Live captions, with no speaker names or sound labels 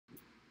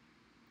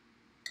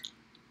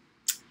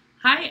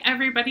Hi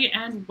everybody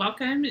and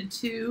welcome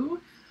to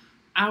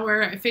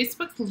our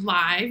Facebook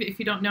Live. If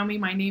you don't know me,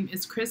 my name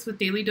is Chris with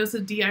Daily Dose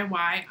of DIY.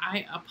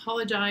 I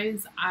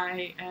apologize,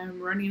 I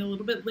am running a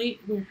little bit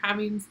late. We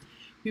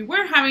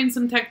were having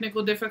some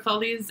technical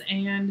difficulties,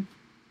 and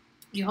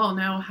you all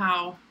know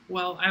how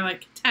well I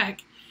like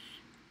tech.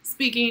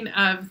 Speaking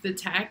of the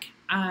tech,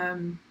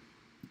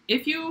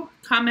 if you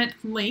comment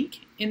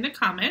link in the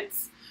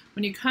comments,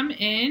 when you come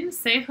in,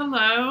 say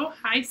hello.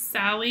 Hi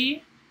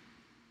Sally.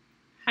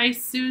 Hi,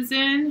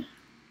 Susan.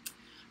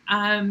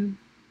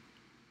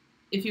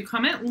 If you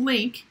comment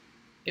link,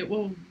 it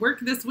will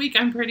work this week,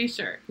 I'm pretty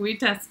sure. We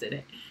tested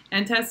it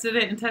and tested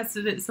it and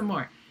tested it some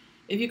more.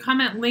 If you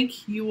comment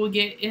link, you will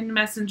get in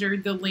Messenger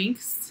the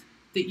links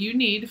that you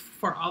need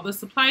for all the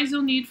supplies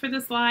you'll need for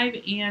this live,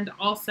 and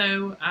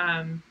also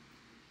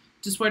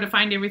just where to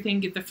find everything,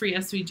 get the free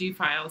SVG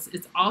files.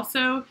 It's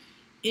also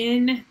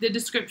in the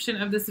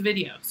description of this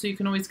video, so you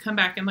can always come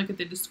back and look at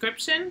the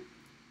description.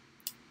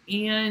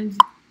 And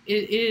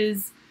the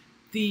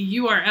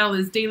URL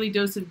is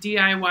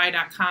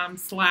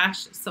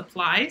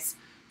dailydoseofdiy.com/supplies.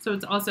 So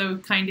it's also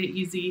kind of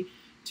easy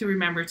to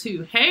remember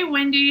too. Hey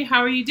Wendy, how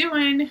are you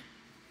doing?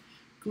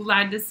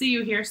 Glad to see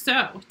you here.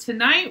 So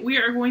tonight we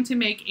are going to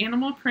make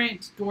animal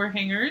print door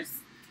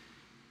hangers.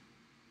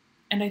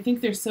 And I think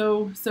they're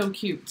so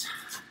cute.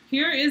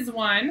 Here is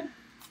one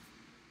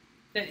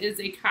that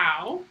is a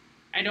cow.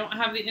 I don't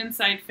have the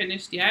inside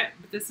finished yet,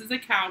 but this is a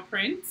cow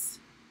print.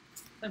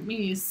 Let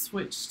me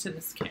switch to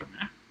this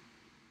camera.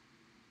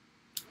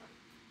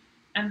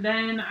 And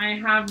then I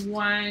have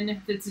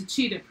one that's a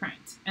cheetah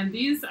print. And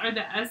these are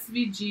the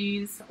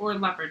SVGs or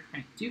leopard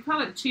print. Do you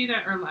call it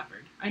cheetah or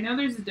leopard? I know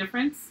there's a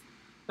difference,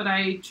 but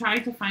I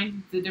tried to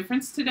find the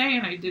difference today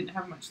and I didn't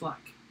have much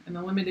luck in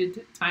the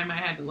limited time I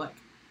had to look.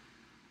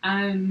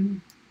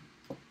 In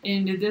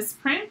this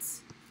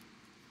print,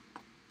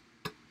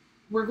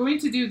 we're going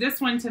to do this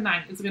one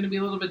tonight. It's going to be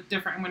a little bit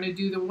different. I'm going to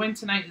do the one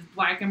tonight is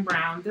black and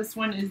brown. This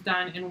one is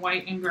done in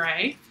white and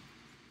gray.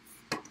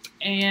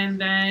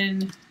 And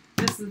then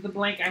this is the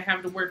blank I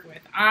have to work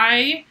with.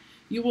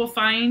 You will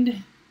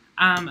find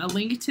a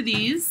link to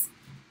these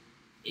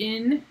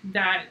in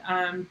that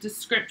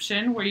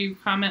description where you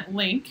comment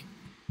link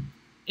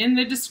in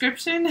the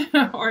description,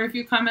 or if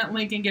you comment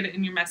link and get it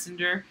in your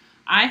messenger.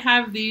 I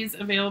have these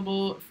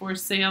available for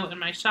sale in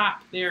my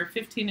shop. They're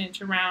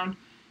 15-inch around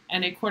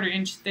and a 1/4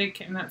 inch thick,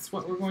 and that's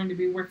what we're going to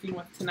be working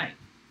with tonight.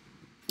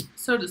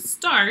 So to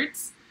start,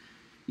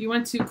 you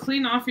want to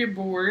clean off your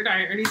board.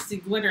 I already see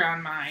glitter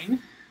on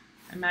mine.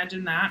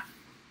 Imagine that.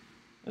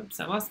 Oops,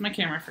 I lost my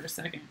camera for a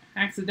second.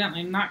 I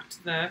accidentally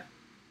knocked the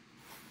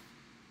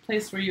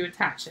place where you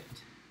attach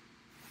it.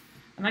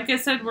 And like I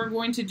said, we're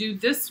going to do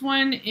this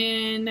one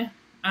in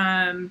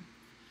brown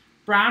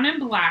and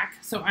black.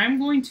 So I'm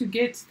going to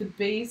get the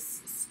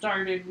base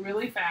started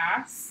really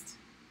fast.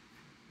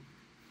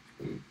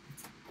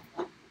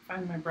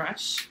 Find my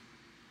brush.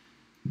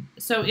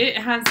 So it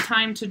has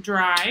time to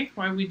dry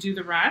while we do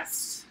the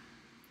rest.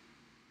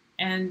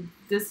 And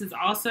this is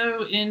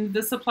also in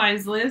the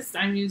supplies list.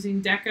 I'm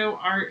using Deco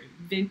Art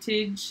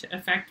Vintage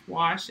Effect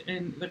Wash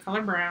in the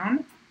color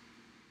brown.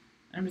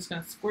 I'm just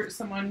going to squirt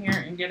some on here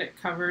and get it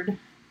covered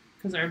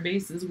because our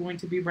base is going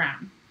to be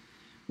brown.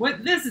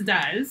 What this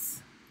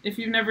does, if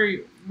you've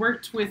never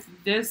worked with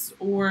this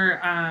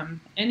or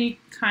any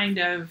kind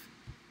of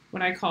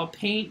what I call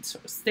paint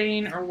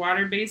stain or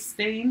water-based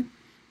stain,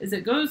 is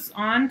it goes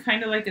on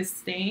kind of like a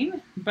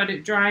stain, but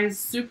it dries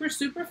super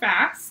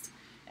fast.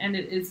 And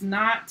it is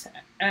not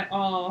at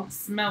all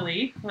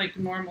smelly like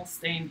normal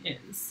stain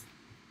is.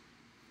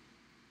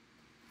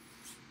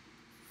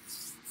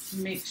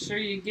 Make sure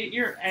you get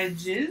your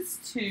edges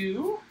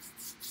too.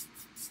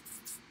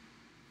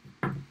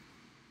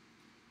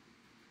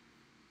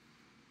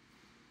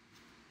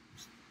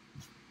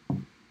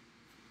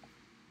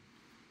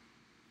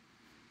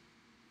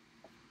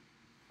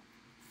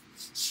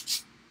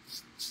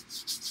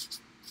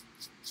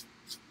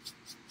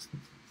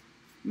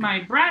 My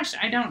brush,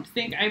 I don't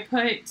think I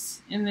put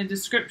in the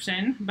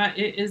description, but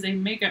it is a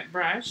makeup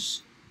brush.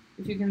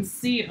 If you can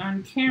see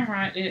on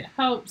camera, it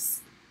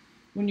helps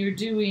when you're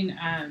doing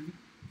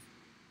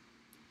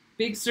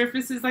big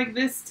surfaces like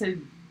this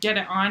to get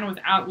it on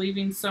without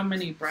leaving so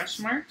many brush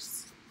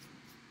marks.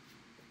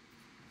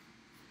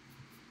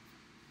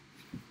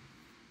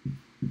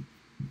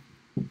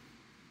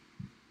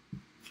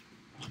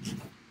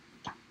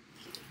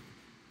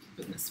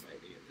 Put this way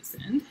to get this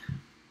end.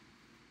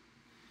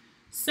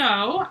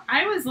 So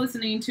I was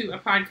listening to a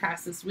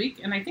podcast this week,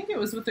 and I think it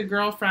was with a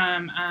girl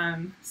from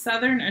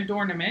Southern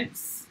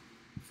Adornaments.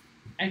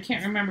 I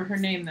can't remember her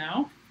name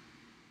though.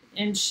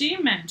 And she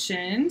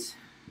mentioned,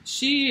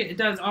 she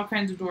does all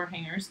kinds of door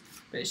hangers,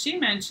 but she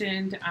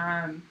mentioned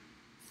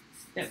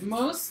that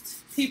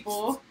most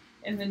people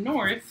in the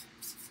north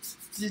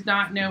did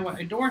not know what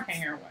a door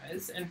hanger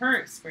was in her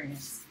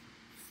experience.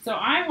 So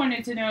I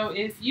wanted to know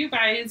if you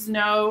guys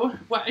know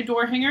what a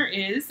door hanger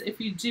is. If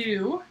you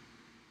do,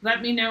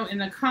 let me know in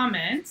the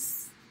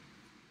comments.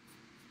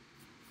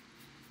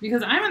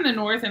 because I'm in the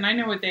north and I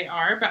know what they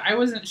are, but I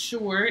wasn't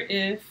sure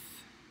if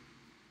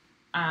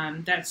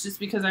That's just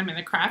because I'm in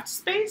the craft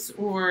space,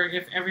 or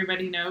if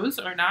everybody knows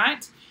or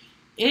not.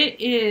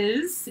 It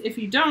is, if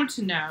you don't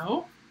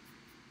know,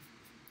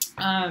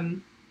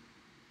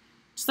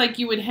 just like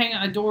you would hang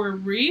a door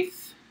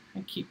wreath.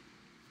 I keep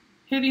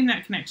hitting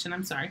that connection,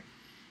 I'm sorry.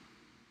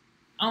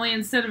 Only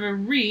instead of a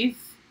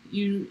wreath,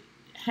 you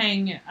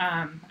hang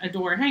a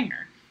door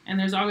hanger. And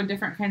there's all the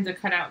different kinds of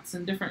cutouts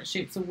and different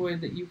shapes of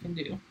wood that you can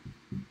do.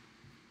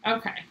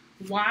 Okay,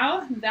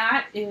 while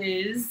that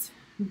is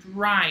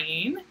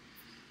drying,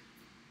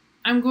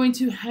 I'm going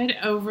to head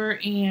over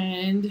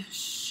and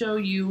show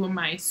you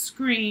my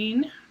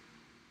screen.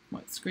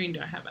 What screen do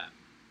I have up?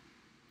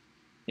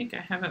 I think I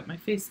have up my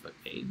Facebook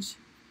page.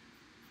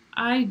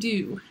 I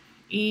do.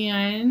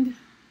 And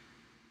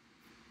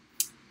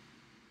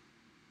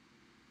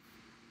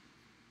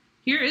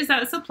here is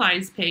that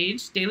supplies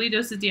page,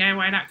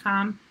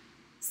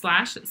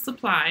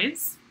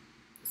 dailydosesdiy.com/supplies.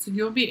 So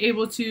you'll be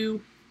able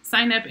to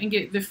sign up and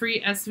get the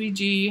free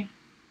SVG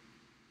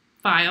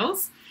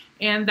files.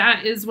 And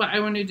that is what I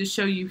wanted to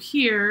show you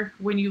here.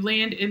 When you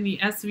land in the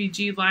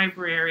SVG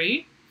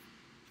library,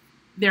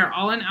 they're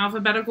all in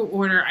alphabetical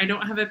order. I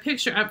don't have a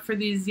picture up for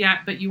these yet,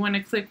 but you want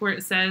to click where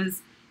it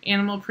says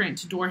animal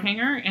print door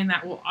hanger, and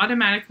that will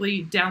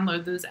automatically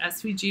download those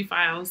SVG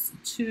files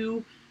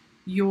to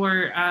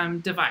your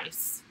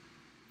device.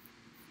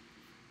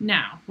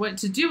 Now, what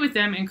to do with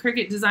them in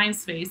Cricut Design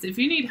Space. If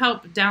you need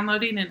help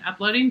downloading and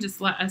uploading, just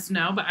let us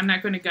know, but I'm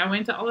not going to go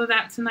into all of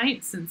that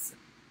tonight since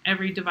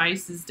every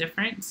device is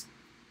different.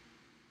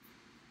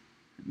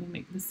 Let me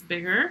make this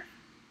bigger.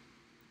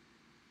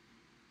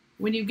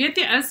 When you get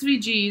the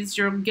SVGs,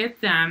 you'll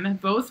get them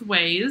both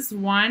ways,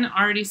 one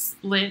already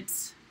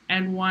split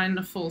and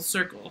one full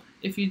circle.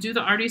 If you do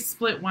the already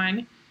split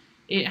one,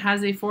 it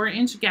has a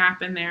 4-inch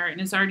gap in there and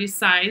is already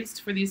sized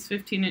for these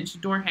 15-inch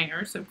door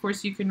hangers. So of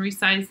course you can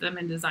resize them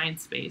in Design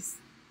Space.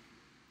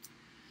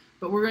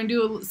 But we're going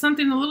to do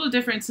something a little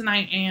different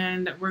tonight,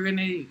 and we're going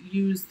to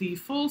use the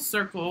full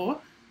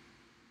circle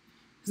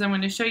because I'm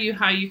going to show you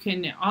how you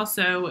can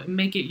also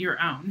make it your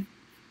own.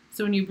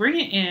 So when you bring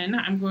it in,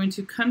 I'm going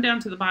to come down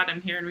to the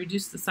bottom here and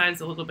reduce the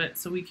size a little bit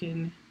so we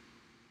can,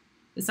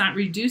 it's not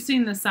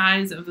reducing the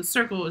size of the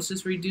circle, it's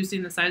just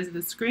reducing the size of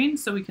the screen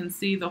so we can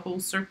see the whole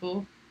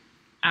circle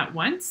at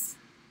once.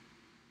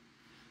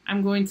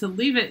 I'm going to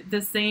leave it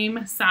the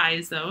same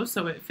size though,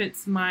 so it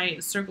fits my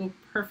circle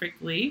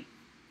perfectly.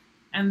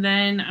 And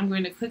then I'm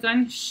going to click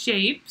on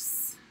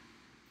Shapes.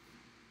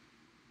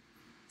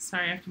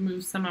 Sorry, I have to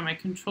move some of my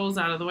controls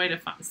out of the way to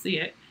see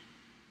it.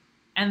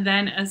 And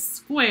then a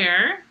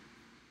square.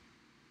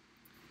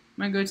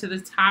 I'm going to go to the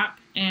top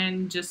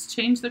and just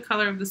change the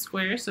color of the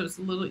square so it's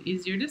a little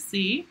easier to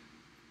see.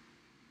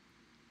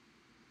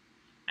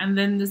 And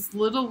then this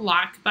little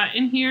lock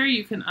button here,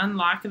 you can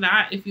unlock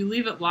that. If you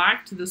leave it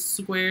locked, the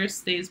square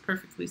stays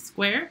perfectly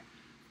square.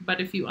 But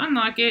if you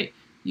unlock it,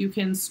 you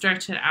can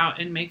stretch it out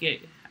and make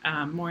it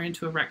more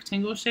into a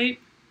rectangle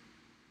shape.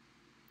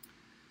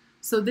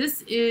 So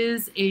this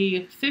is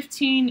a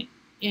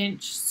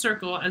 15-inch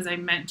circle, as I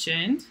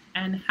mentioned,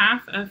 and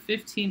half of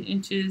 15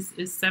 inches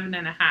is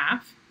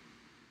 7.5.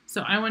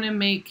 So I want to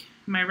make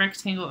my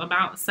rectangle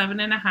about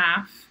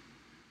 7.5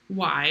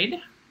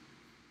 wide.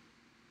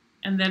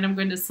 And then I'm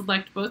going to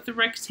select both the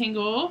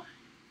rectangle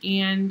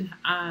and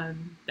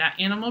that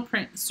animal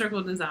print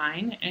circle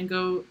design and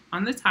go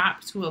on the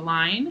top to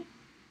align.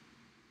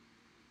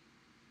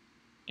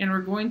 And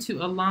we're going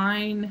to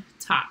align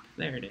top.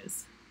 There it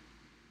is.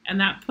 And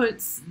that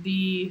puts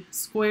the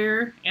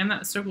square and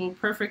that circle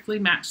perfectly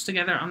matched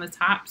together on the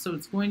top. So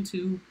it's going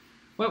to,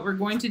 what we're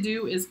going to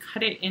do is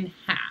cut it in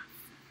half.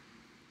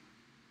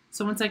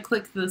 So once I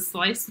click the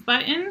slice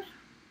button,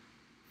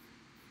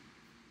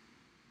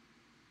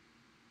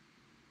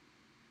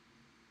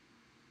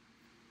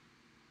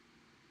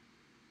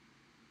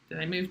 did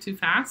I move too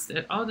fast?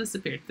 It all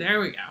disappeared. There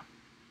we go.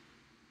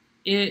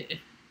 It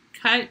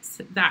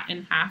cuts that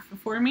in half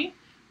for me.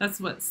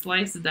 That's what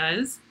slice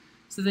does.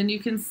 So then you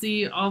can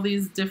see all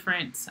these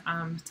different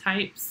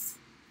types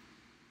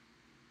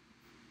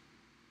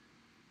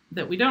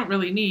that we don't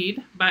really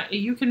need, but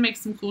you can make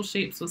some cool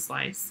shapes with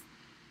slice.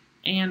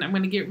 And I'm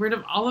going to get rid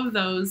of all of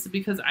those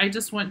because I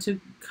just want to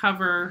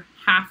cover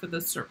half of the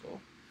circle.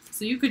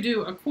 So you could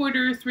do a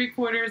quarter,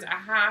 3/4, a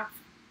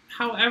half,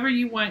 however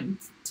you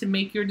want to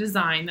make your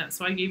design. That's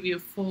why I gave you a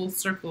full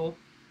circle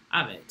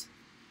of it.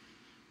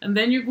 And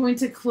then you're going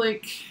to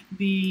click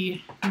the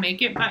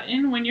Make It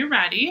button when you're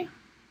ready.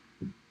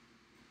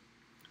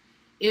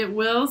 It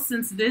will,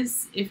 since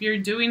this, if you're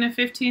doing a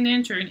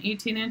 15-inch or an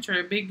 18-inch or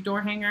a big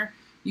door hanger,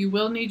 you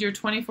will need your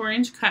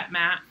 24-inch cut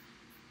mat.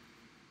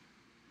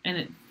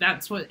 And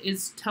that's what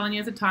it's telling you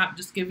at the top,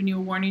 just giving you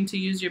a warning to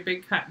use your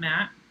big cut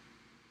mat.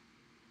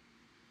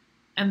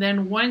 And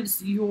then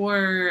once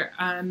your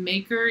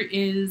maker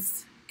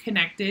is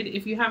connected,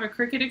 if you have a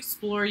Cricut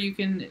Explorer, you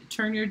can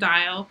turn your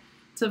dial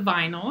to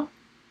vinyl.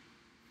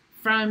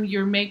 From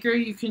your maker,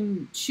 you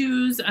can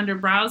choose under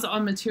Browse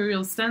All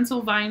Materials,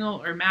 stencil vinyl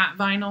or matte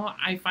vinyl.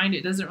 I find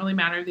it doesn't really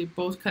matter. They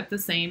both cut the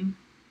same.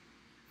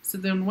 So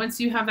then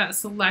once you have that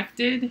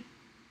selected,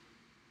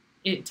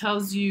 it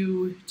tells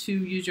you to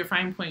use your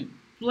fine point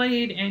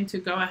blade and to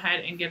go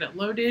ahead and get it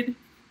loaded.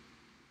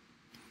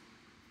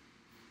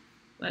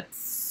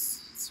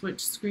 Let's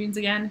switch screens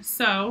again.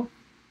 So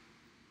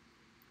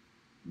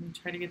let me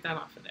try to get that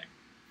off of there.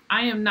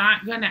 I am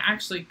not going to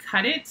actually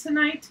cut it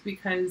tonight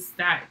because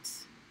that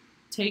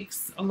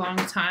takes a long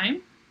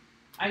time.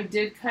 I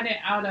did cut it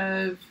out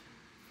of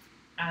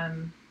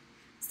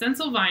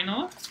stencil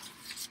vinyl,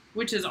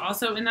 which is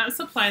also in that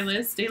supply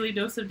list,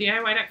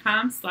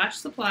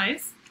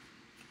 dailydoseofdiy.com/supplies.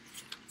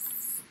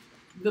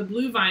 The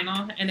blue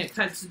vinyl, and it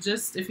cuts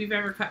just, if you've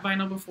ever cut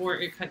vinyl before,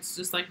 it cuts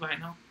just like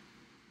vinyl.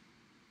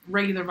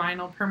 Regular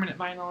vinyl, permanent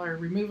vinyl, or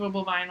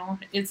removable vinyl.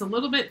 It's a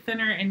little bit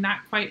thinner and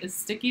not quite as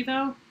sticky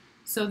though,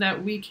 so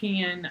that we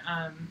can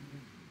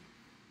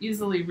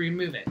easily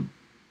remove it.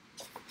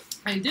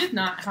 I did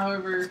not,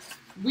 however,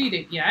 weed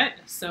it yet,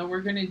 so we're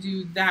going to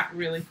do that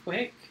really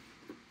quick.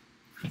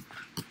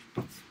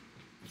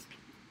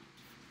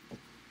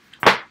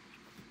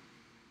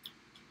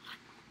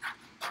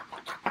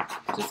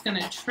 Just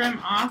going to trim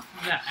off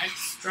the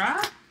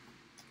extra.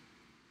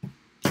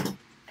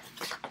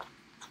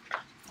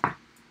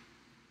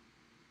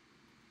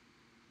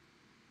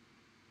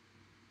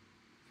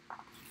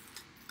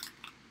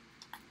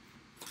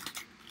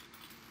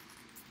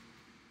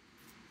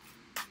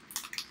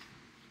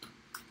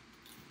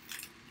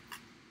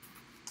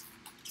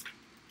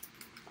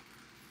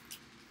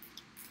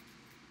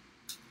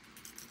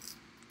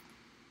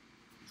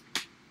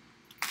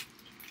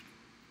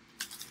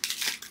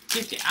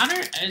 Get the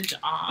outer edge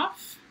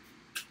off.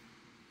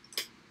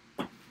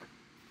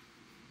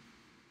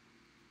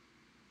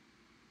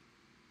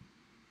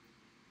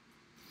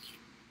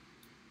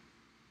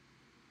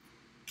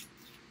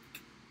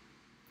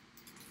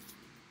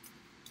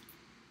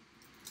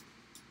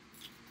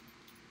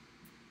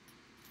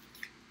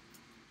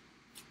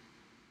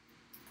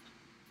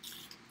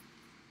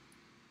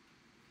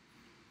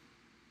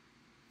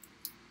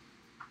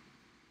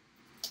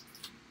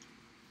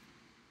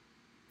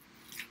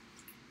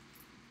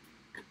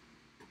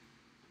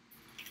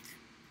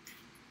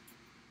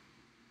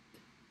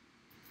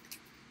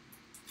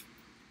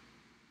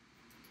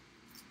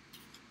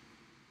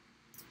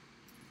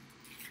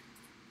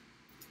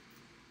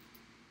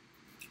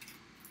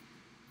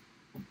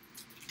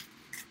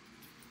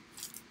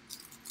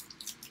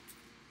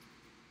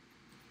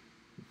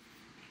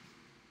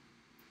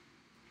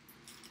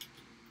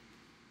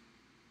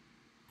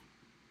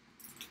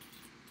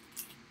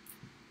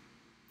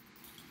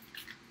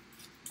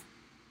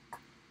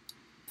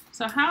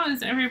 So how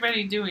is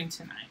everybody doing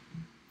tonight?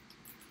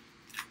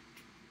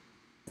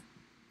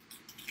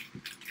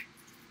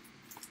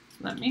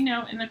 Let me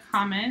know in the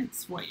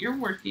comments what you're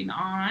working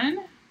on.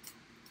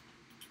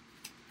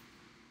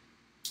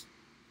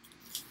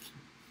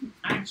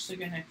 I'm actually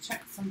going to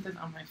check something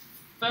on my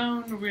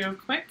phone real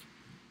quick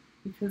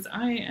because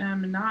I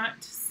am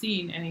not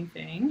seeing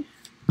anything.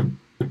 I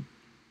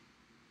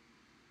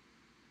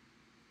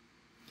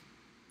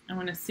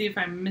want to see if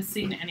I'm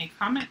missing any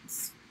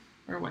comments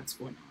or what's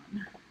going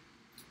on.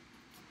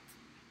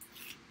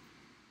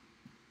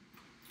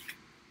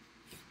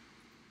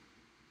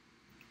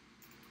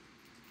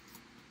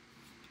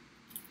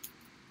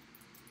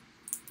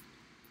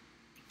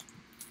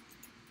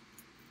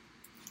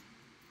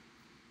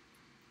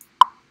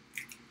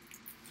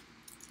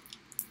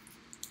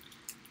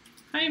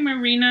 Hi,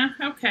 Marina.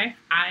 Okay,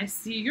 I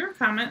see your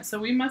comment, so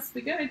we must be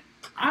good.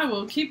 I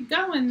will keep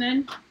going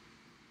then.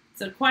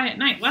 It's a quiet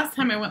night. Last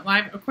time I went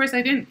live, of course,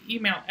 I didn't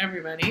email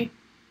everybody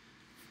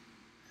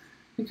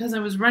because I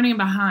was running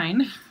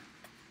behind.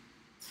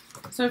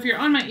 So if you're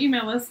on my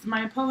email list,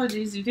 my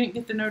apologies, you didn't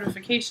get the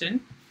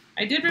notification.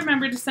 I did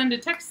remember to send a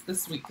text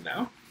this week,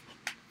 though.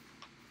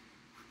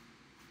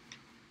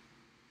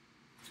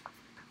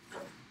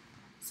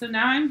 So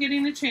now I'm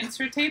getting the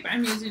transfer tape.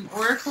 I'm using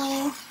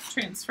Oracle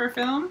transfer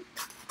film,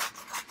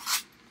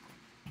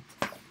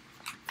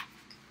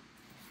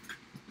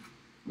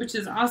 which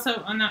is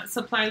also on that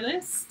supply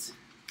list.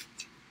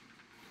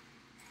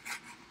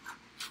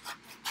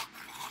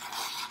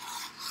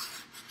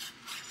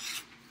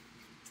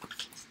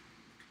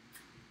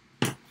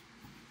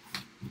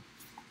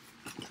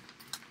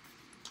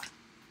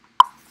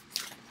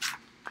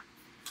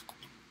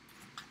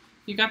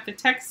 You got the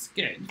text?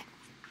 Good.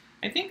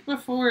 I think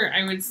before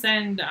I would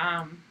send,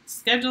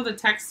 schedule the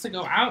text to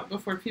go out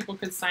before people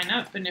could sign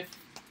up, and if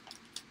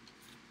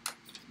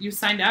you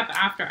signed up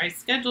after I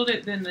scheduled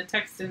it, then the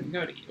text didn't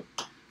go to you.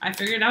 I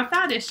figured out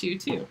that issue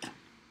too.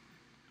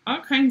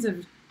 All kinds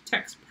of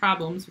text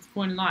problems with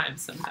going live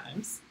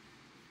sometimes.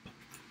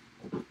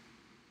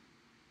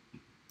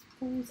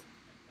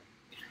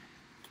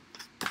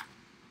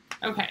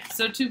 Okay,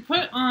 so to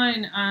put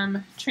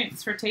on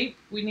transfer tape,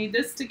 we need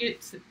this to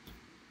get to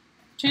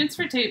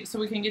transfer tape so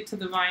we can get to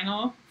the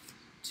vinyl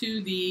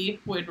to the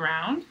wood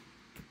round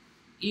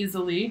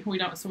easily.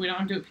 So we don't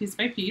have to do it piece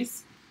by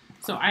piece.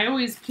 So I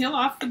always peel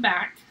off the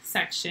back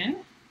section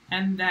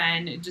and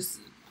then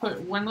just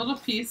put one little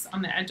piece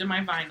on the edge of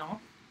my vinyl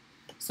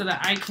so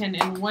that I can,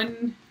 in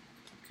one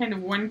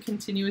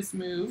continuous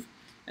move,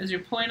 as you're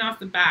pulling off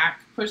the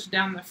back, push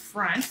down the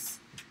front,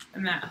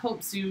 and that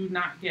helps you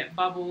not get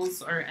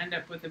bubbles or end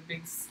up with a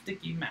big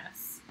sticky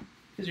mess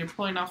because you're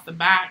pulling off the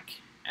back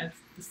at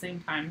the same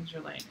time as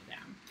you're laying it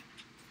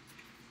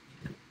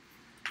down.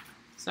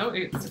 So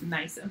it's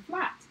nice and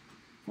flat.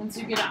 Once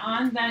you get it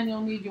on, then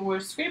you'll need your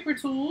scraper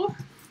tool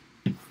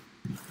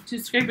to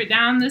scrape it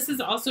down. This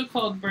is also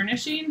called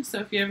burnishing. So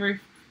if you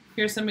ever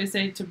hear somebody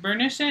say to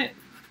burnish it,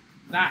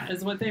 that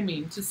is what they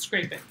mean, to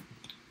scrape it.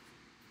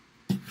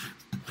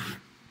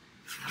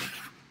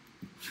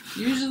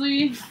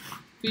 Usually, if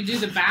you do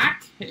the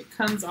back, it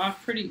comes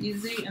off pretty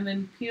easy, and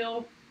then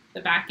peel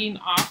the backing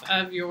off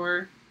of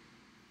your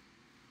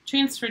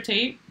transfer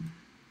tape.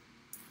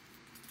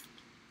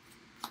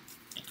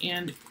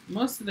 And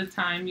most of the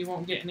time, you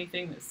won't get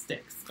anything that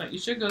sticks, but you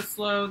should go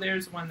slow.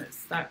 There's one that's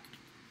stuck.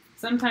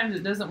 Sometimes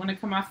it doesn't want to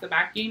come off the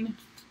backing.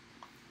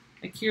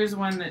 Like here's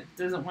one that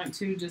doesn't want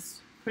to.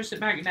 Just push it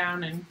back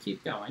down and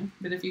keep going.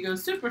 But if you go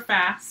super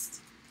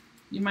fast,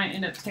 you might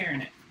end up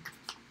tearing it.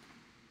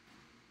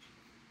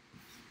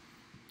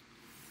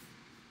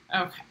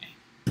 Okay,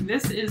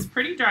 this is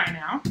pretty dry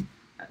now.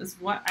 That is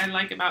what I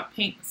like about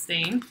paint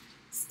stain.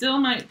 Still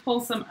might pull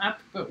some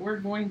up, but we're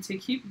going to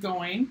keep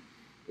going.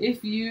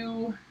 If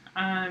you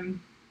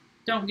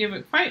don't give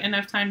it quite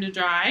enough time to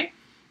dry,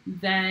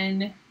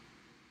 then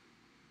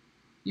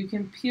you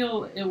can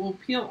peel, it will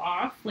peel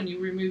off when you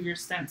remove your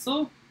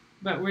stencil,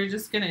 but we're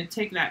just going to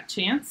take that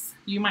chance.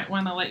 You might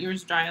want to let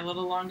yours dry a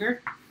little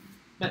longer,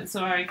 but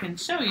so I can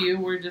show you,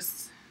 we're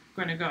just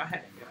going to go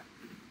ahead and do it.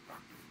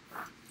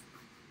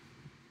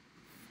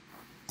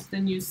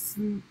 Then you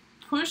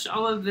push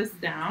all of this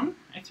down.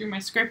 I threw my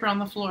scraper on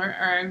the floor,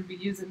 or I would be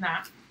using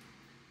that.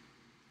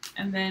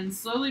 And then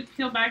slowly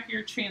peel back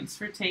your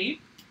transfer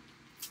tape.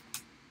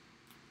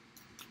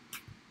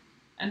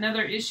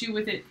 Another issue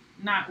with it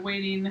not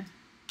waiting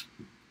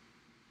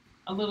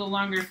a little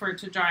longer for it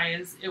to dry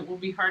is it will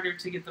be harder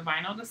to get the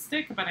vinyl to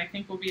stick, but I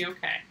think we'll be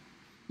okay.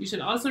 You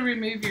should also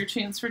remove your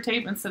transfer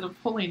tape instead of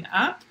pulling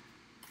up.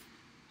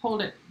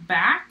 Hold it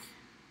back.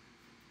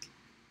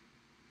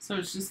 So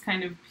it's just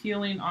kind of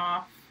peeling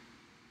off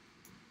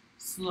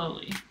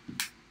slowly.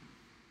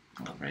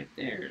 Well, right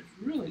there, it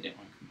really didn't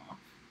want to come off.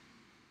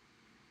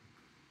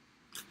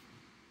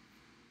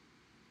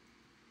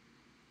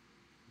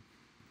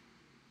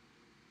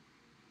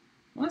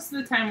 Most of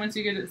the time, once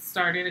you get it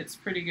started, it's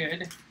pretty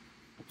good.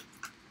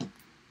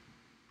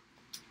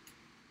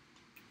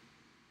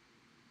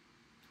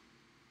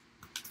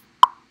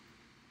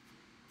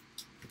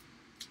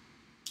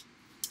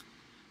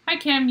 Hi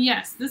Kim,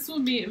 yes, this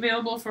will be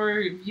available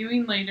for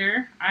viewing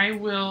later. I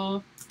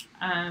will,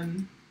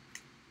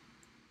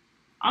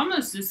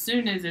 almost as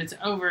soon as it's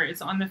over,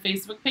 it's on the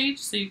Facebook page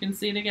so you can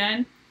see it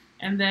again.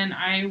 And then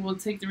I will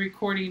take the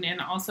recording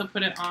and also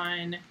put it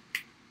on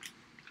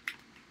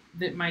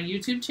my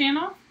YouTube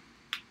channel.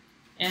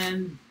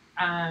 And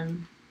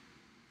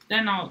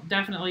then I'll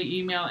definitely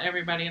email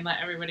everybody and let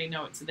everybody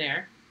know it's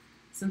there,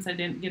 since I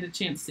didn't get a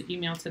chance to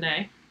email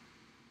today.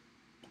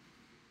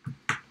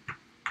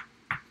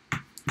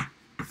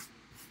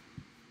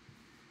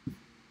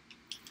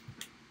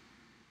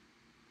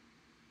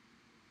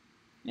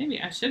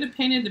 Maybe I should have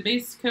painted the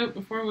base coat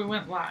before we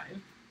went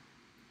live.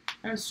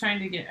 I was trying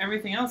to get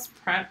everything else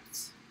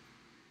prepped,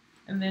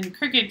 and then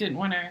Cricut didn't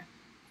want to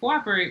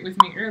cooperate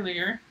with me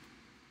earlier.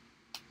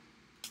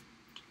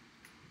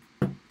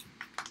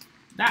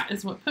 That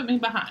is what put me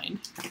behind.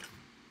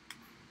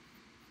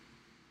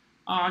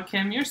 Aw,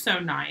 Kim, you're so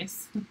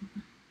nice.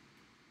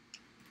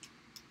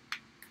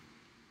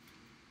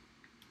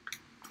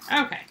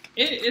 Okay,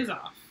 it is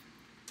off.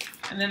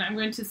 And then I'm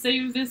going to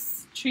save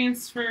this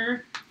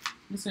transfer.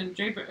 I'm just going to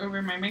drape it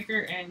over my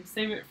maker and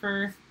save it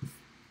for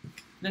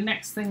the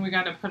next thing we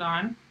got to put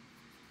on.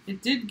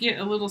 It did get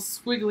a little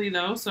squiggly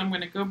though, so I'm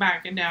going to go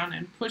back and down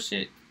and push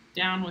it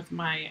down with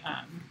my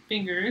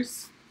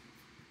fingers.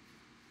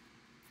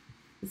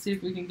 Let's see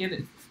if we can get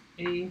it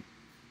yeah,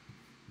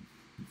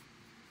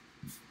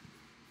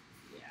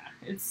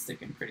 it's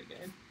sticking pretty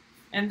good.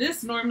 And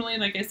this normally,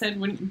 like I said,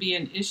 wouldn't be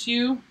an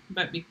issue,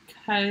 but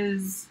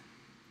because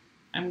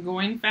I'm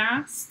going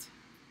fast,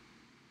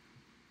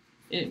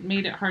 it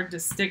made it hard to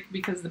stick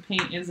because the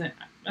paint isn't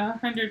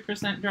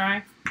 100%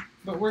 dry,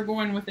 but we're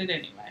going with it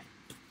anyway.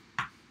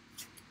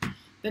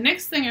 The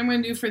next thing I'm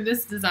going to do for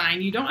this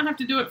design, you don't have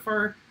to do it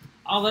for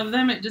all of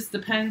them, it just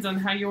depends on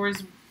how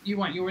you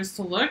want yours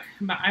to look,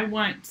 but I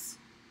want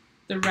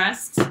the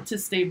rest to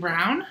stay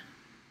brown.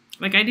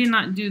 Like I did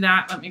not do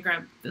that. Let me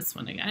grab this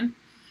one again.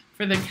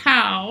 For the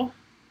cow,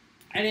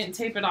 I didn't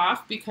tape it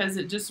off because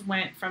it just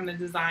went from the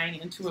design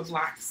into a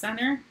black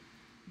center.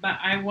 But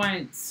I'm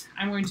going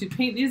to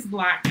paint these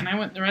black and I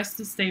want the rest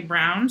to stay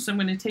brown. So I'm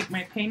going to take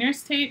my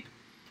painter's tape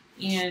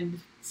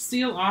and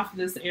seal off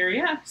this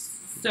area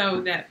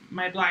so that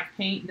my black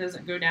paint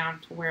doesn't go down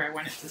to where I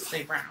want it to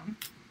stay brown.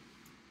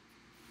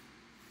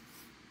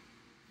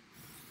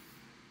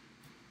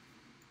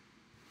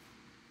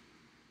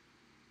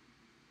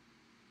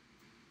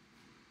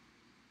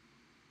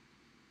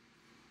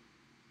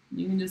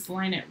 You can just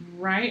line it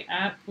right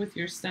up with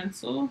your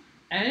stencil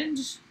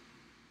edge.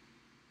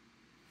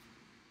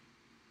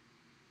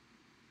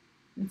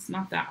 It's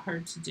not that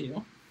hard to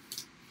do.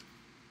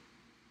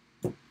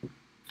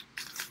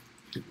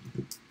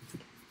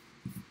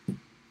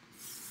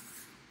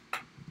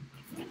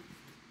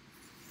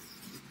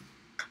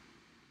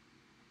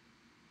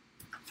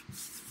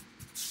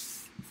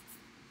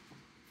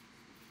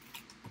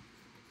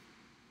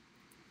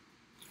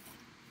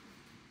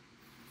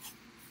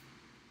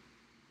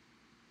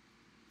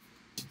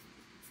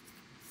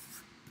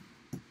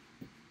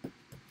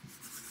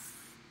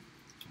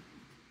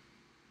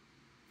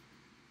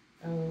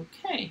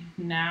 Okay,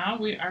 now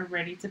we are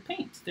ready to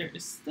paint. There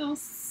is still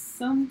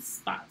some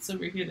spots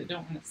over here that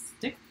don't want to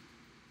stick.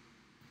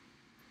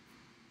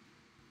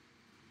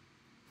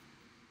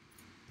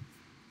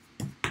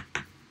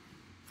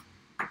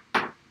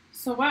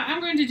 So what I'm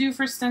going to do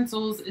for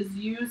stencils is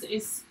use a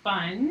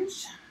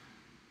sponge.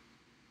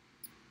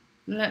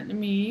 Let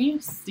me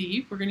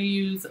see. We're going to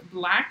use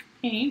black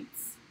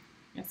paints.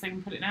 Guess I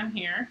can put it down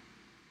here.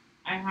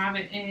 I have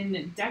it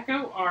in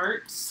Deco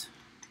Art.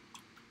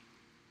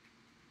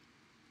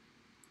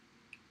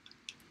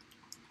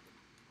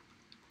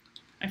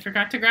 I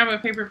forgot to grab a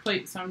paper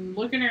plate, so I'm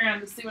looking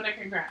around to see what I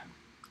can grab.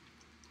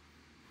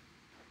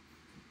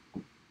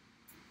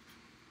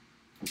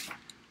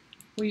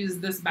 We'll use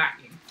this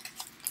backing.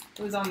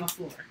 It was on the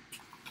floor.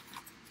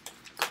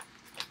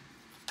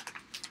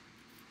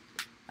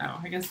 Oh,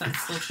 I guess that's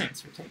still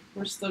transfer tape.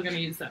 We're still going to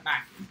use that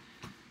backing.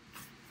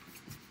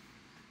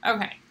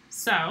 Okay,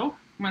 so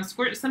I'm going to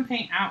squirt some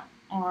paint out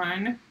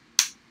on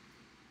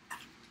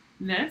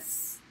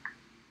this.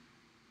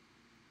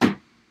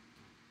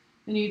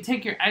 Then you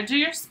take your edge of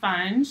your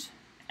sponge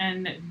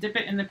and dip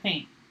it in the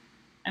paint.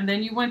 And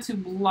then you want to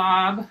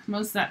blob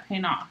most of that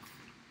paint off.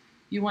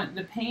 You want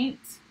the paint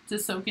to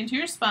soak into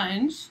your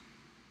sponge,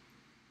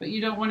 but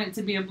you don't want it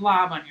to be a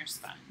blob on your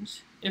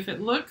sponge. If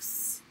it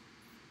looks,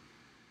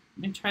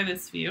 let me try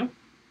this view.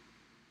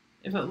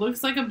 If it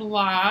looks like a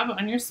blob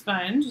on your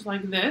sponge,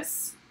 like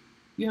this,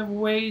 you have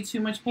way too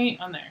much paint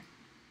on there.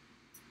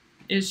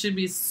 It should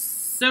be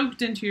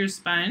soaked into your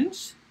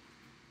sponge.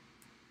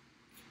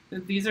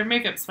 These are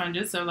makeup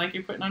sponges, so like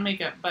you're putting on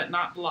makeup, but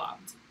not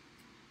blobbed.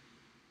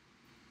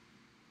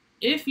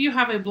 If you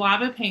have a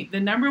blob of paint,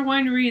 the number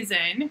one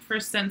reason for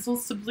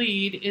stencils to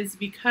bleed is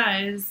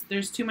because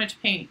there's too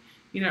much paint,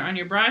 either on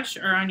your brush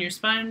or on your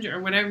sponge or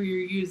whatever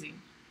you're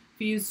using.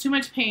 If you use too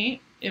much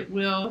paint, it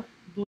will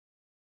bleed.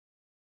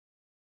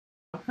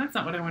 That's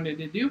not what I wanted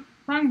to do.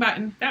 Wrong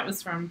button. That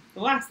was from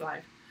the last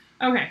slide.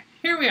 Okay,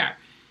 here we are.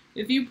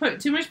 If you put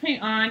too much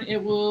paint on,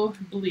 it will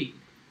bleed.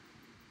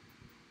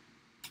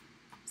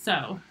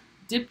 So,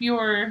 dip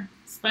your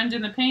sponge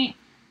in the paint,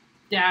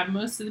 dab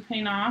most of the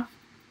paint off,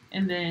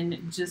 and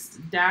then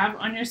just dab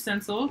on your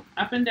stencil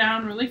up and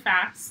down really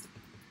fast.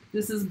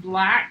 This is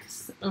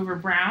blacks over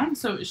brown,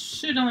 so it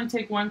should only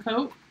take one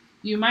coat.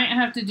 You might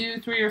have to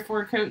do 3 or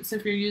 4 coats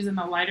if you're using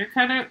a lighter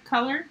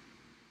color,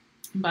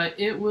 but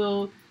it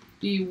will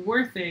be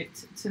worth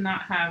it to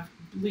not have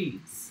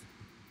bleeds.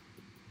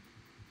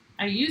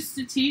 I used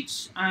to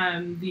teach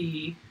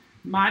the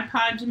Mod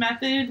Podge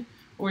method,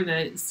 or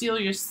the seal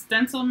your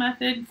stencil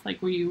method,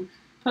 like where you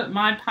put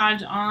Mod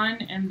Podge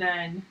on and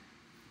then,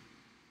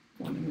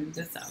 let me move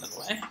this out of the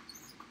way.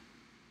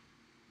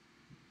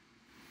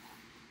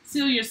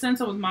 Seal your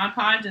stencil with Mod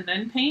Podge and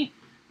then paint,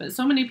 but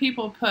so many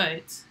people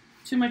put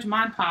too much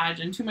Mod Podge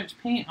and too much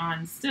paint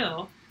on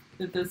still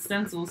that the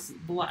stencils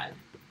blood.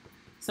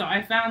 So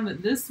I found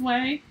that this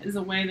way is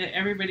a way that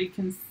everybody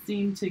can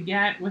seem to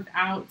get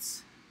without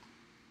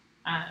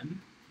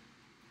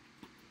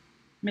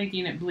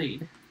making it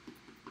bleed.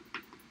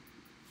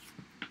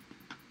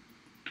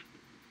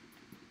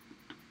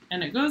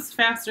 And it goes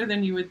faster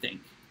than you would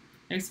think,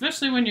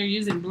 especially when you're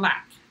using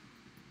black.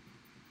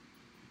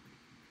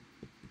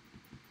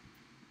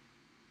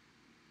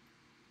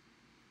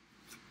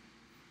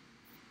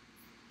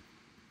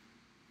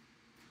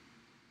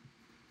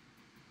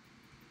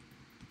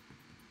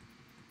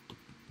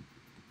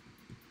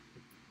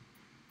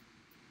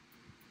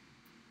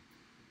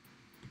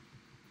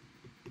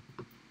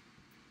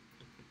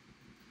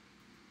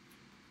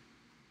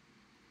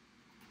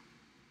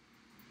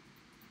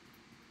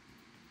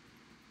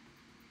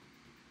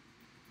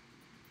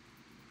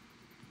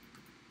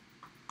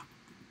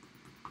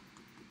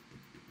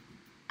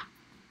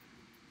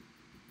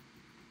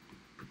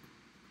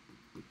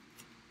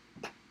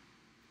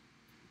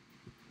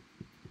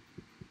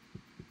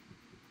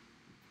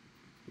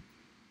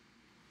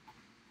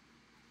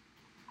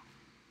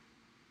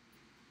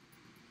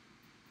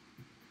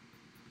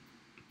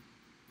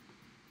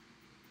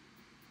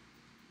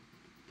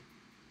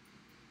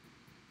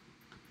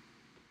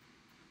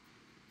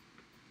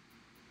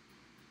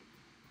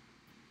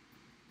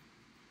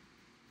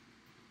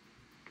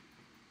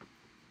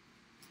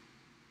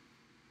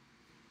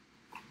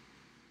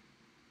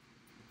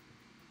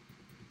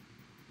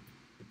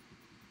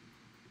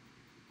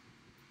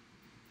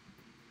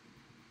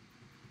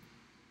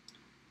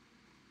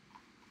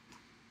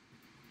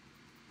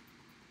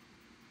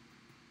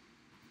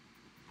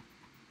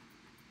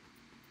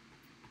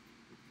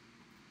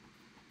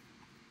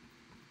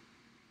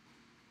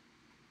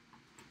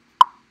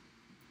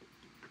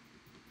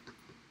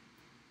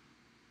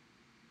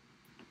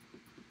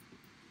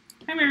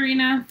 Hi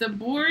Marina, the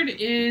board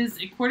is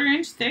a 1/4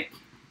 inch thick.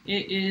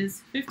 It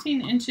is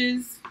 15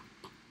 inches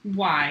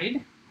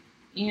wide,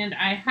 and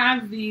I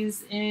have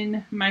these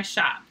in my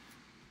shop.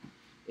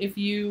 If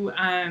you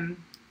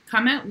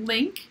comment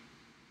link,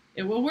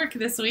 it will work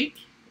this week.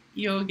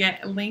 You'll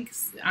get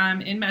links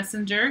in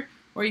Messenger,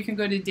 or you can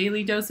go to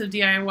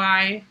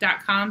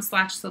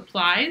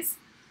dailydoseofdiy.com/supplies.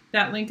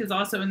 That link is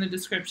also in the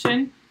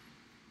description,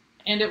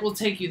 and it will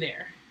take you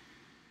there.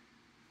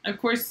 Of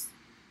course,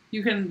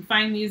 you can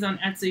find these on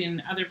Etsy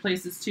and other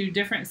places too,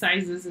 different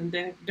sizes and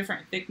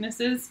different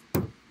thicknesses.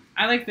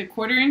 I like the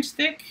 1/4 inch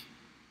thick.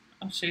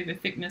 I'll show you the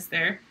thickness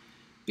there,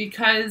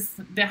 because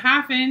the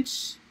 1/2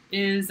 inch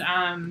is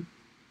kind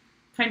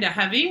of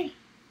heavy,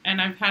 and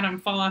I've had them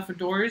fall off of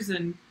doors,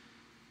 and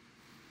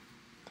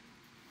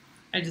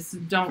I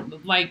just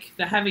don't like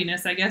the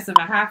heaviness, I guess, of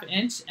a 1/2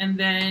 inch. And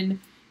then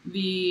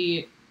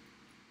the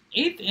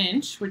 1/8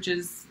 inch, which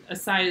is a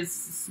size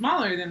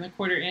smaller than the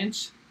 1/4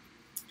 inch,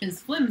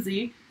 is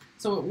flimsy,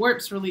 so it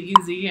warps really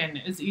easy and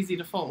is easy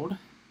to fold.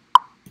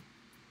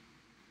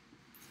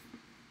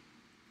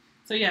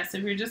 So yes,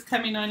 if you're just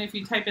coming on, if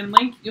you type in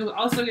link, you'll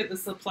also get the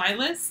supply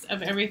list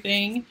of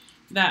everything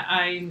that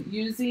I'm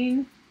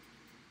using,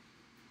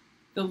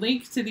 the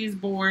link to these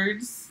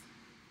boards,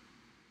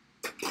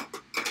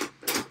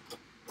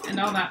 and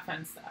all that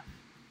fun stuff.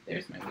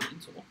 There's my weeding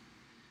tool.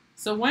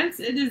 So once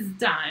it is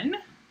done,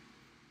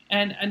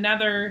 and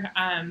another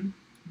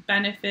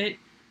benefit,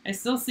 I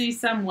still see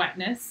some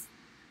wetness,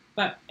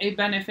 but a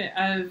benefit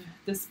of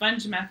the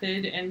sponge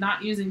method and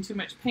not using too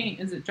much paint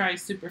is it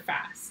dries super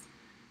fast.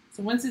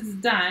 So once it's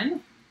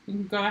done, you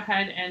can go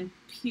ahead and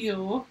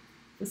peel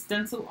the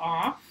stencil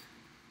off.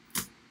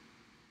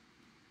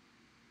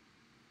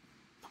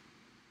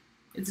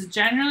 It's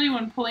generally,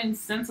 when pulling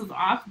stencils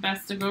off,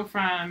 best to go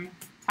from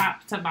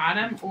top to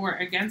bottom or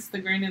against the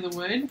grain of the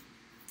wood.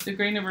 The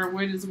grain of our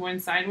wood is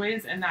going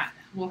sideways, and that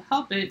will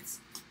help it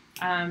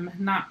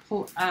not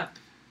pull up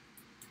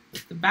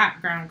the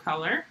background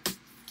color.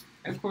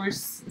 Of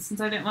course, since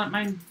I didn't let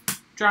mine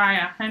dry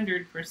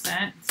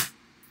 100%,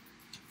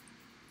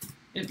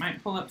 it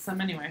might pull up some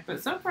anyway,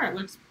 but so far it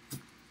looks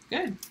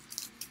good.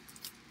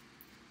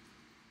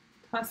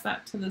 Toss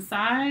that to the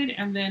side,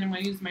 and then I'm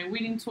going to use my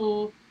weeding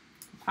tool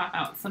to pop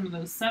out some of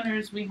those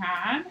centers we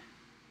had.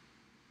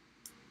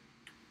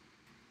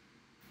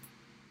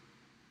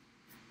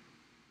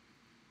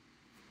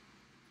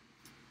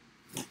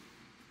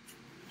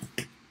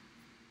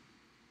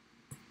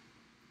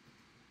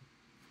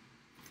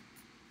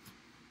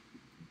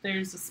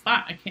 There's a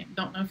spot,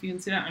 don't know if you can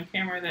see that on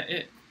camera, that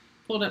it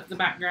pulled up the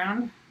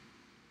background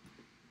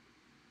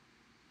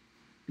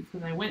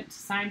because I went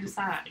side to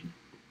side.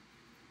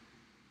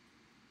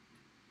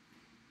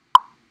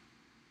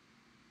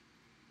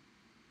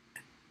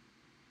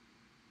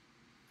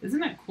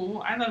 Isn't it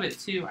cool? I love it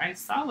too. I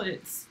saw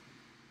it,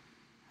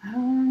 I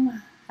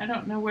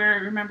don't know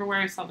remember where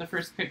I saw the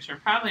first picture,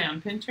 probably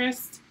on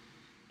Pinterest.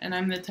 And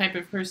I'm the type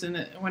of person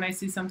that when I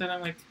see something,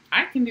 I'm like,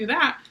 I can do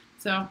that.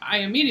 So I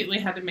immediately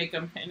had to make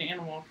them in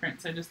animal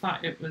prints. I just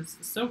thought it was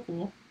so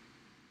cool.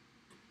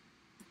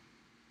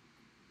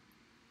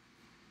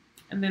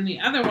 And then the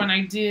other one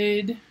I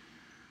did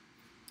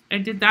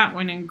that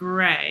one in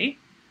gray.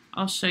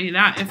 I'll show you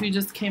that. If you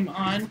just came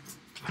on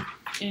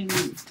in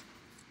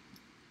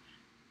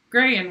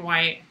gray and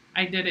white,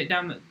 I did it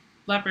down the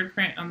leopard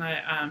print on the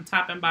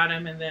top and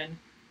bottom, and then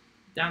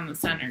down the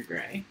center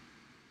gray.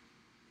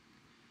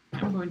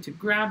 I'm going to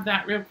grab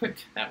that real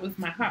quick. That was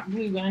my hot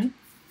glue gun.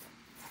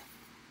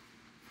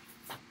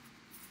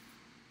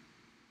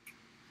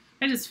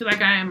 I just feel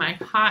like I am a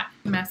hot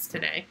mess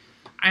today.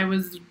 I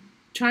was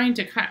trying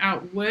to cut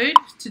out wood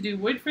to do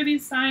wood for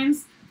these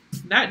signs.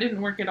 That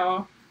didn't work at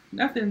all.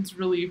 Nothing's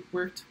really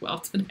worked well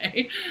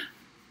today.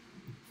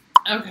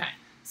 Okay,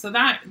 so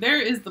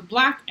there is the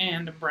black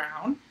and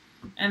brown.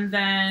 And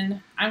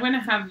then I'm going to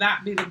have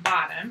that be the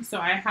bottom. So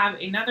I have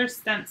another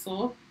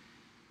stencil.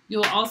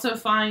 You'll also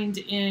find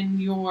in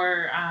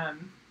your,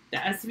 the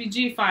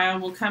SVG file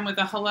will come with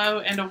a hello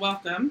and a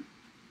welcome.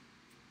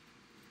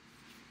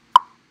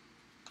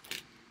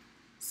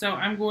 So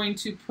I'm going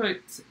to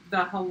put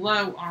the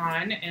hello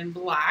on in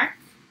black.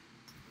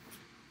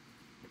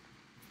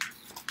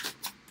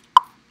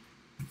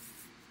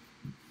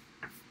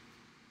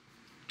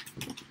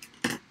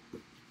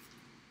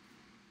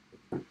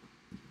 I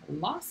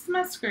lost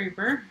my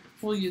scraper.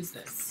 We'll use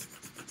this.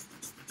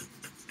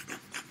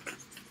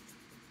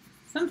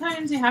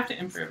 Sometimes you have to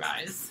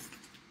improvise.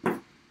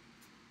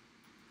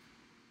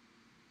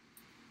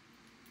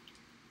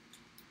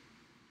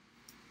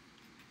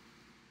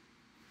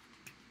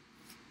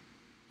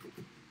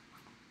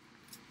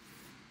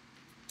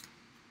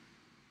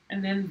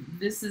 And then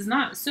this is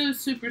not so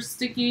super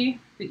sticky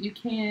that you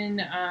can,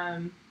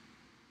 I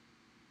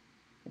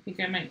think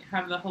I might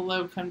have the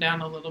hello come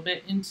down a little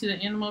bit into the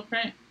animal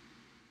print.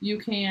 You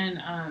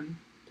can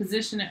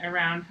position it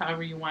around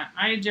however you want.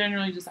 I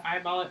generally just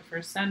eyeball it for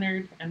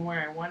centered and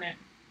where I want it.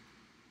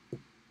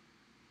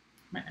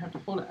 Might have to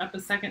hold it up a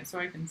second so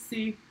I can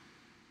see.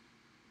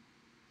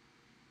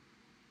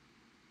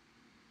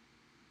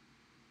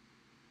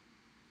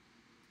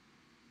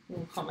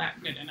 We'll call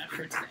that good enough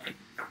for today.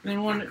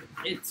 Then when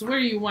it's where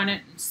you want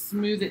it,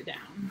 smooth it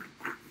down.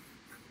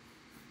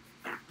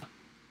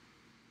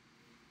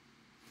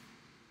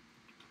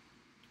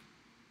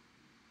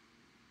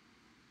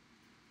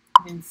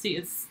 You can see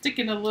it's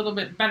sticking a little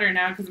bit better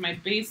now because my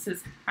base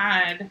has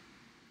had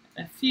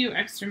a few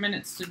extra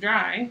minutes to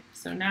dry.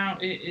 So now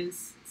it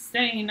is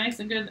staying nice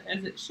and good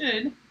as it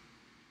should.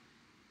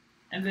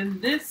 And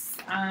then this,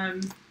 I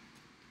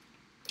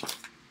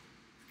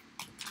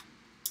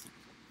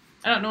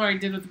don't know what I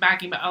did with the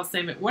backing, but I'll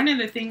save it. One of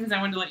the things I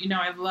wanted to let you know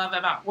I love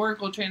about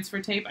Oracle transfer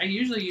tape, I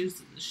usually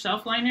use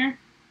shelf liner,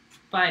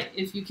 but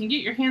if you can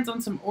get your hands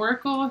on some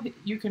Oracle,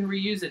 you can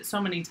reuse it so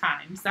many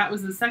times. That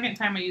was the second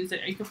time I used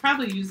it. You could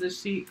probably use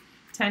this sheet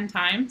 10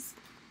 times,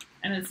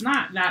 and it's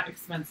not that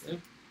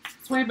expensive.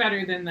 It's way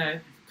better than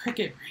the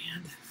Cricut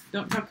brand.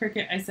 Don't tell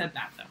Cricut I said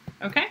that,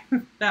 though. Okay?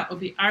 That will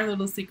be our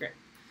little secret.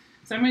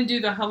 So I'm going to do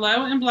the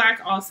hello in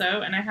black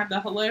also, and I have the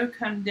hello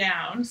come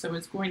down, so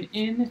it's going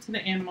into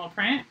the animal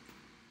print.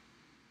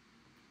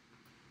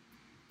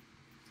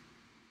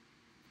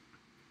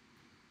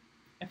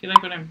 I feel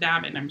like when I'm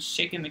dabbing, I'm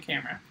shaking the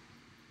camera.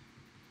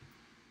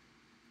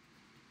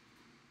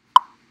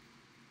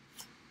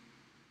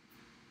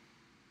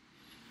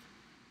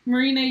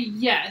 Marina,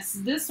 yes.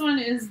 This one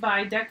is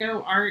by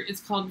Deco Art.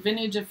 It's called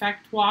Vintage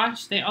Effect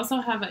Wash. They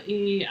also have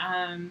a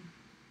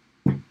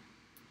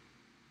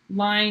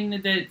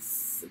line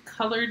that's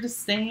colored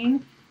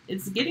stain.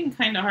 It's getting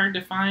kind of hard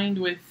to find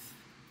with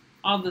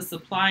all the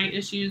supply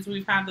issues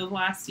we've had the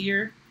last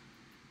year.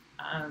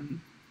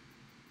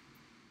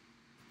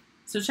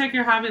 So check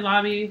your Hobby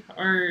Lobby,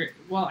 or,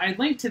 well, I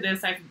linked to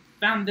this. I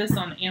found this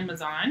on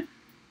Amazon.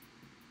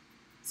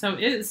 So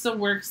it still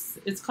works.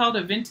 It's called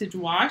a vintage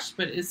wash,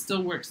 but it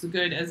still works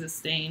good as a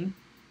stain.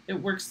 It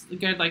works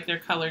good like their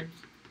colored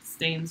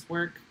stains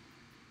work.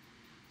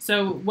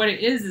 So what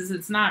it is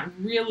it's not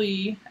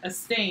really a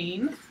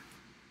stain.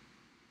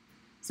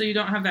 So you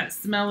don't have that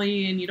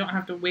smelly, and you don't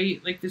have to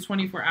wait like the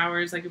 24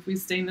 hours. Like if we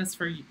stain this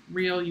for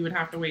real, you would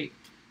have to wait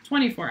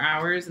 24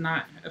 hours,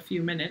 not a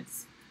few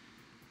minutes.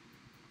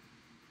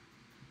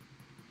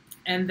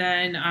 And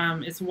then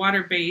it's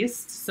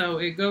water-based, so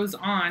it goes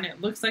on.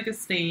 It looks like a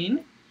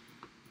stain,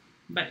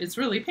 but it's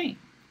really paint.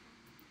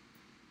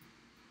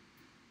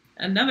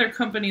 Another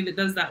company that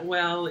does that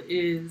well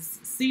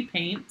is Sea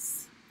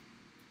Paints.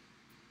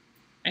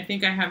 I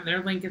think I have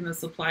their link in the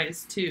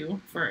supplies too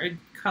for a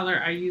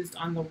color I used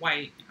on the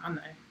white, on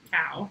the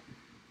cow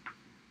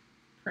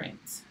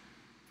print.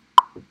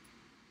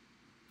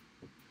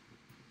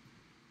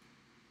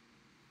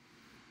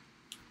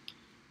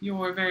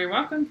 You're very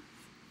welcome.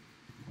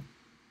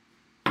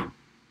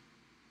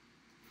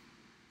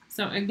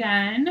 So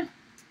again,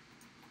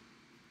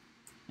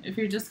 if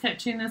you're just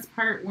catching this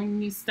part, when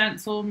you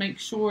stencil, make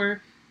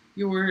sure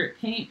your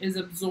paint is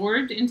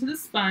absorbed into the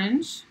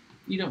sponge.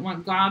 You don't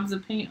want gobs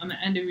of paint on the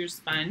end of your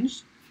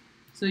sponge,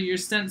 so your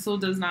stencil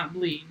does not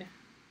bleed.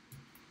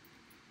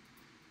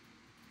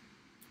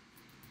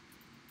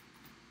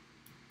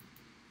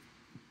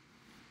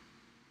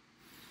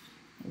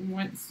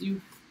 Once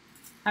you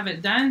have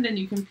it done, then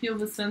you can peel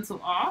the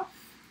stencil off.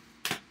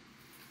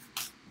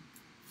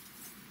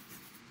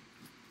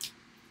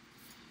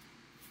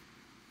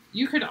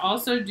 You could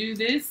also do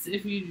this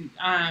if you,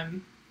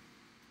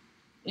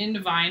 in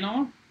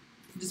vinyl,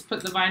 just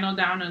put the vinyl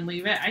down and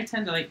leave it. I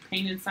tend to like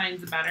painted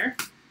signs better,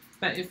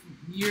 but if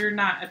you're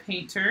not a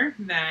painter,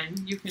 then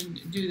you can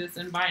do this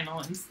in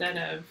vinyl instead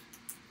of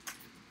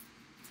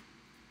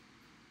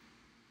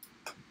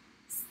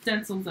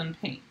stencils and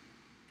paint.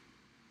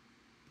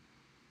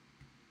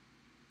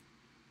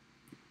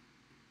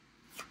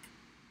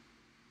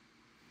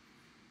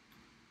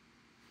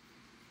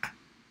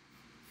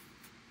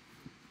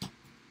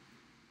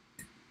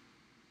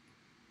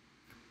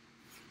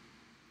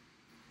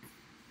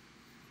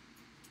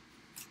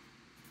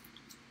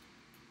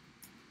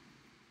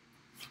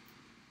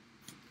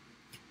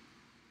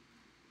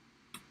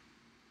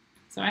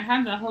 So I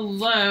had the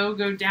hello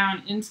go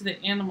down into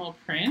the animal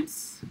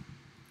prints.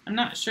 I'm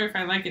not sure if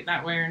I like it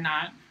that way or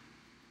not.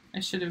 I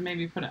should have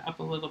maybe put it up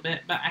a little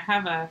bit, but I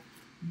have a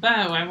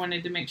bow I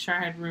wanted to make sure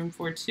I had room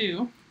for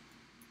too.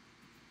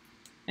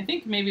 I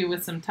think maybe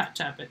with some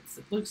touch-up, it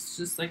looks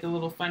just like a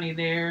little funny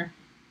there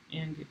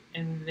and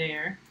in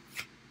there.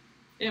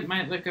 It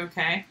might look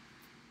okay.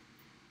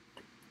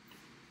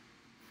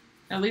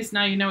 At least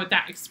now you know what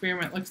that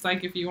experiment looks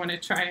like if you want to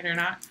try it or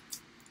not.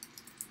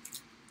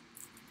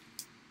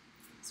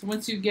 So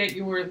once you get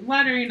your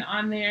lettering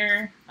on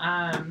there,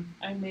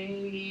 I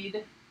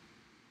made,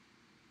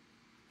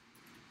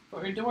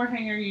 for a door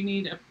hanger, you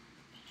need a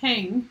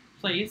hang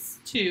place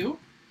too.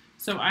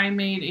 So I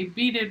made a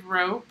beaded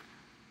rope.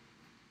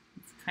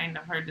 It's kind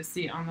of hard to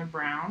see on the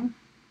brown.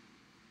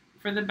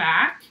 For the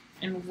back,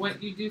 and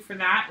what you do for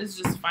that is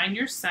just find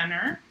your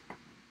center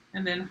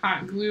and then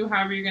hot glue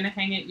however you're going to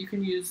hang it. You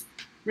can use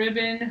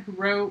ribbon,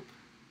 rope,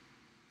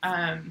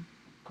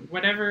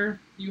 whatever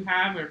you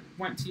have or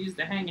want to use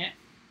to hang it.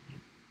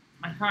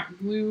 My hot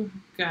glue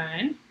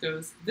gun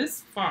goes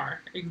this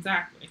far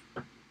exactly.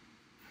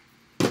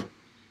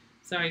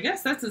 So I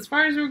guess that's as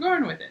far as we're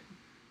going with it.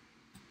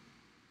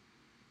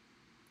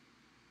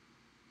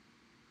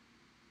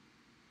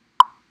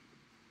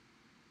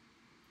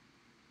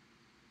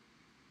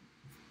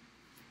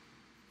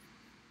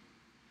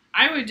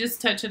 I would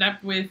just touch it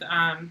up with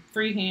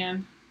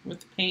freehand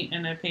with paint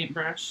and a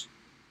paintbrush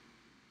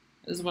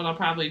is what I'll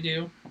probably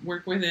do.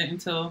 Work with it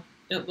until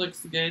it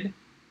looks good.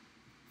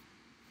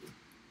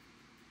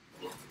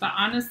 But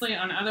honestly,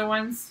 on other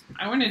ones,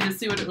 I wanted to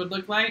see what it would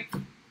look like. I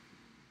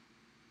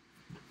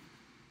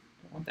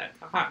don't want that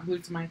hot glue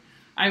to my...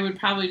 I would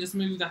probably just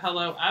move the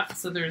hello up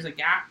so there's a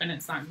gap and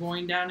it's not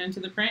going down into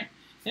the print.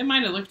 It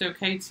might have looked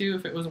okay too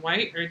if it was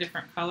white or a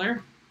different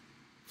color.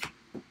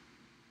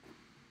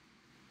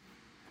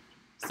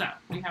 So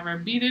we have our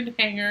beaded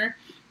hanger,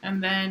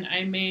 and then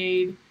I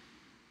made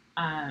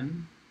a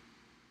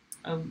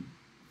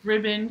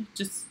ribbon,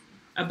 just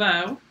a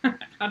bow,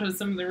 out of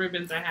some of the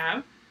ribbons I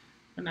have.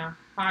 I'm gonna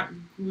hot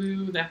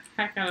glue the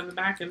heck out of the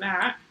back of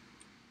that.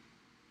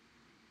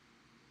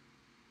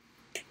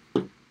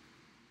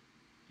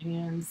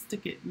 And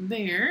stick it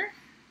there.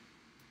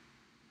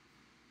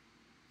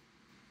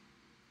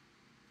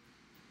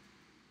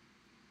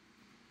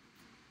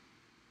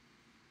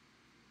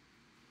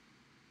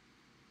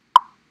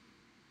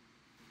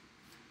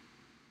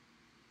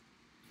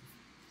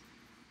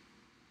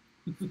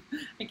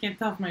 I can't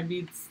tell if my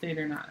beads stayed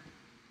or not.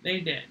 They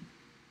did.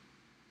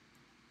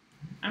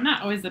 I'm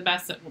not always the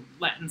best at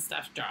letting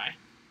stuff dry.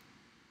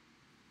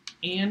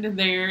 And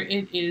there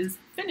it is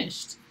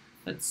finished.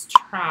 Let's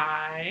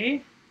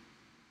try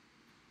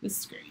the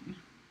screen.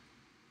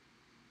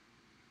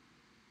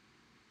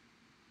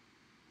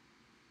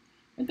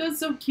 It does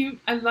so cute.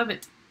 I love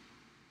it.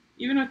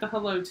 Even with the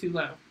hello too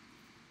low.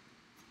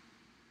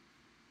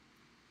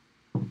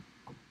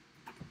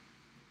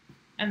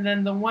 And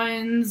then the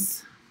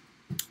ones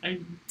I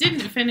didn't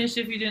finish,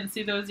 if you didn't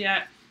see those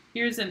yet,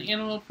 here's an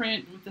animal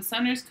print with the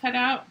centers cut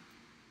out.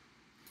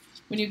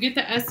 When you get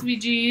the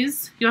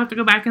SVGs, you'll have to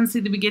go back and see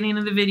the beginning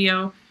of the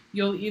video.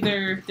 You'll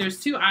either, there's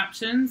two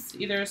options,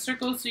 either a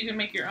circle so you can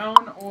make your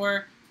own,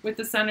 or with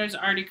the centers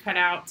already cut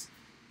out.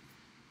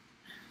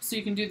 So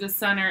you can do the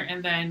center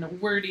and then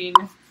wording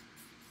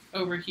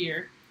over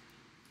here.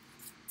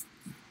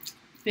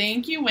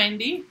 Thank you,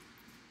 Wendy.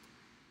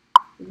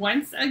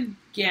 Once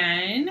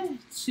again,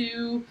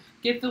 to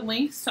get the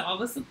links to all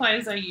the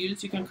supplies I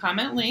use, you can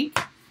comment link.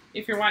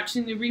 If you're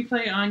watching the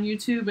replay on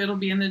YouTube, it'll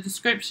be in the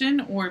description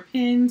or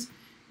pinned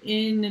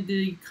in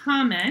the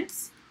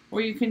comments.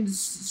 Or you can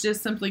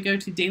just simply go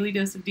to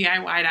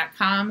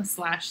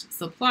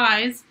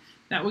dailydoseofdiy.com/supplies.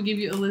 That will give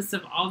you a list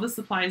of all the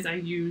supplies I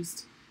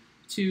used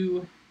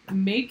to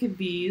make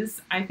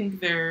these. I think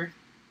they're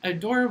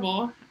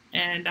adorable,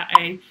 and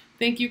I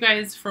thank you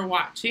guys for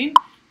watching.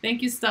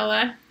 Thank you,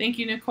 Stella. Thank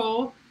you,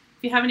 Nicole.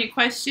 If you have any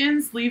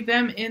questions, leave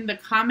them in the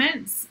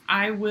comments.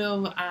 I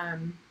will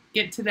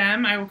get to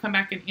them. I will come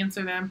back and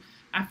answer them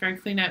after I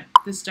clean up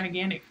this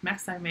gigantic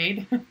mess I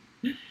made.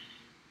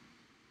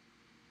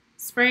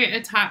 Spray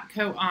a top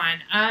coat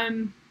on.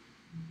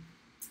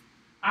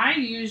 I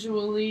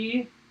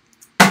usually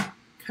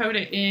coat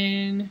it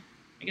in,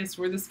 I guess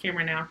we're this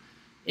camera now,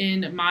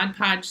 in Mod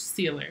Podge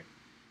sealer.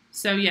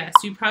 So yes,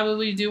 you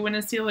probably do want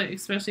to seal it,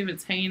 especially if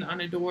it's hanging on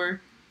a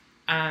door.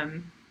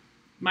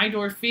 My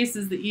door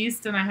faces the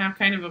east and I have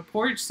kind of a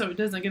porch, so it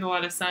doesn't get a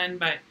lot of sun,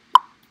 but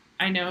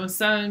I know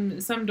some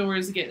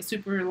doors get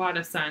super a lot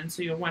of sun,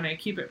 so you'll want to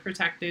keep it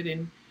protected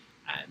and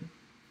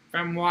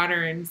from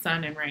water and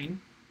sun and rain.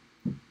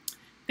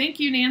 Thank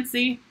you,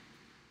 Nancy.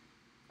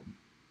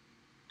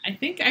 I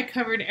think I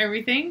covered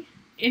everything.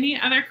 Any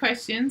other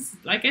questions,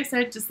 like I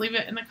said, just leave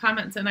it in the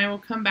comments and I will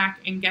come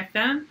back and get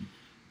them.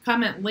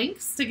 Comment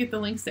links to get the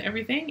links to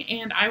everything,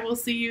 and I will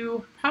see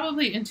you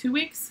probably in 2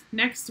 weeks.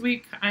 Next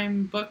week,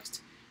 I'm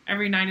booked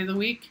every night of the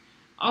week.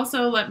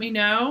 Also, let me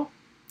know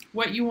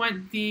what you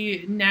want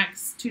the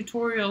next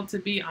tutorial to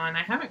be on.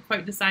 I haven't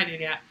quite decided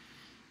yet.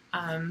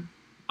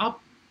 I'll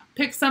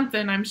pick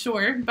something, I'm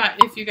sure,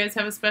 but if you guys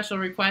have a special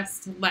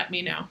request, let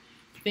me know.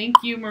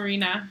 Thank you,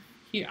 Marina.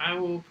 Here, I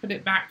will put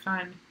it back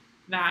on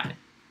that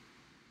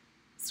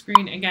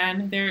screen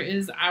again. There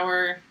is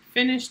our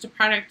finished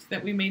product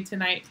that we made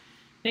tonight.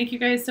 Thank you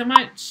guys so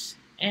much,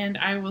 and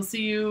I will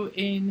see you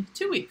in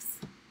 2 weeks.